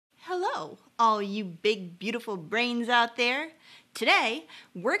Hello, all you big, beautiful brains out there. Today,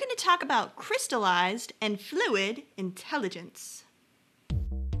 we're going to talk about crystallized and fluid intelligence.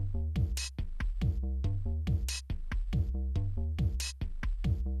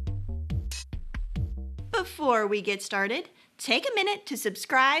 Before we get started, take a minute to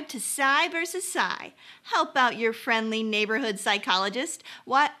subscribe to Psy vs. Psy. Help out your friendly neighborhood psychologist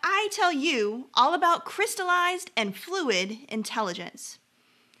while I tell you all about crystallized and fluid intelligence.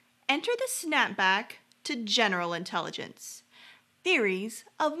 Enter the snapback to general intelligence. Theories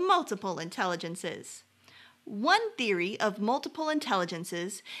of multiple intelligences. One theory of multiple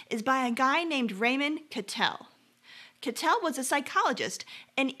intelligences is by a guy named Raymond Cattell. Cattell was a psychologist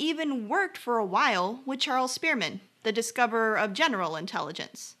and even worked for a while with Charles Spearman, the discoverer of general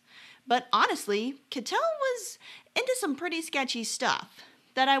intelligence. But honestly, Cattell was into some pretty sketchy stuff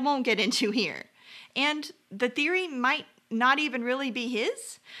that I won't get into here. And the theory might not even really be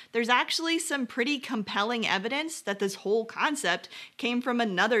his. There's actually some pretty compelling evidence that this whole concept came from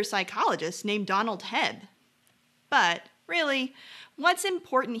another psychologist named Donald Hebb. But really, what's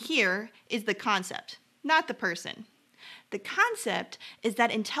important here is the concept, not the person. The concept is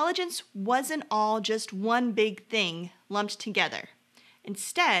that intelligence wasn't all just one big thing lumped together.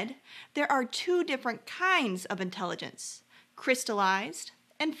 Instead, there are two different kinds of intelligence, crystallized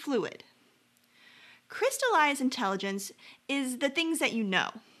and fluid. Crystallized intelligence is the things that you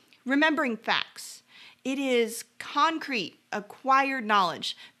know, remembering facts. It is concrete, acquired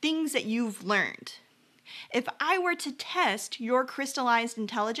knowledge, things that you've learned. If I were to test your crystallized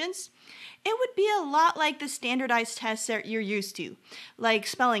intelligence, it would be a lot like the standardized tests that you're used to, like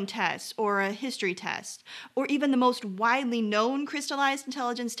spelling tests or a history test, or even the most widely known crystallized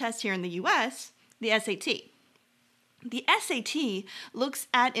intelligence test here in the US, the SAT. The SAT looks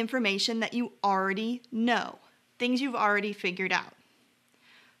at information that you already know, things you've already figured out.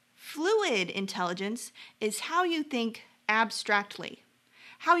 Fluid intelligence is how you think abstractly,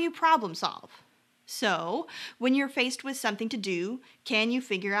 how you problem solve. So, when you're faced with something to do, can you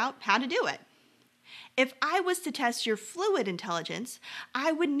figure out how to do it? If I was to test your fluid intelligence,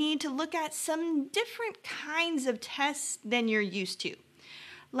 I would need to look at some different kinds of tests than you're used to.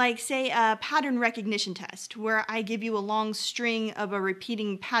 Like, say, a pattern recognition test, where I give you a long string of a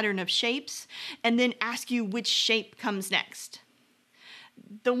repeating pattern of shapes and then ask you which shape comes next.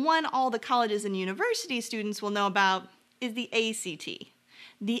 The one all the colleges and university students will know about is the ACT.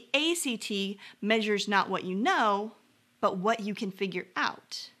 The ACT measures not what you know, but what you can figure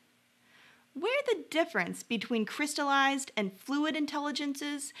out. Where the difference between crystallized and fluid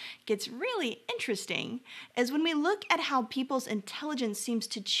intelligences gets really interesting is when we look at how people's intelligence seems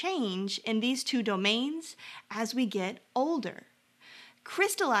to change in these two domains as we get older.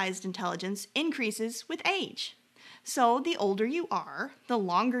 Crystallized intelligence increases with age. So the older you are, the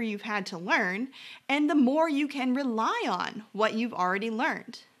longer you've had to learn, and the more you can rely on what you've already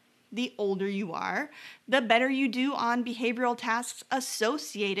learned. The older you are, the better you do on behavioral tasks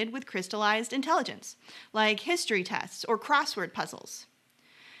associated with crystallized intelligence, like history tests or crossword puzzles.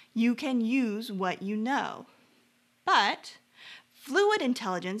 You can use what you know. But fluid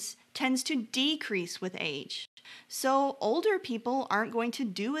intelligence tends to decrease with age. So older people aren't going to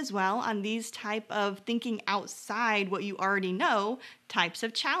do as well on these type of thinking outside what you already know types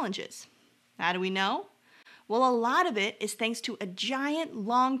of challenges. How do we know? Well, a lot of it is thanks to a giant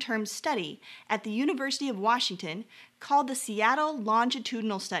long-term study at the University of Washington called the Seattle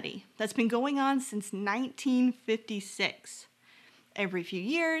Longitudinal Study that's been going on since 1956. Every few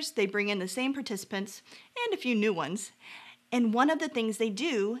years, they bring in the same participants and a few new ones. And one of the things they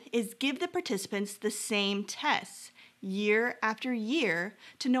do is give the participants the same tests year after year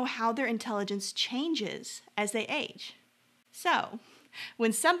to know how their intelligence changes as they age. So,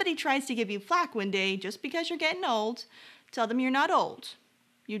 when somebody tries to give you flack one day just because you're getting old, tell them you're not old.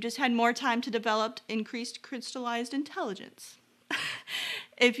 You just had more time to develop increased crystallized intelligence.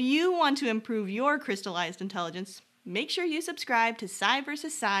 If you want to improve your crystallized intelligence, make sure you subscribe to Psy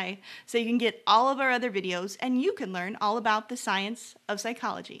vs. Psy so you can get all of our other videos and you can learn all about the science of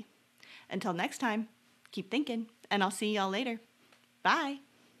psychology. Until next time, keep thinking, and I'll see y'all later. Bye.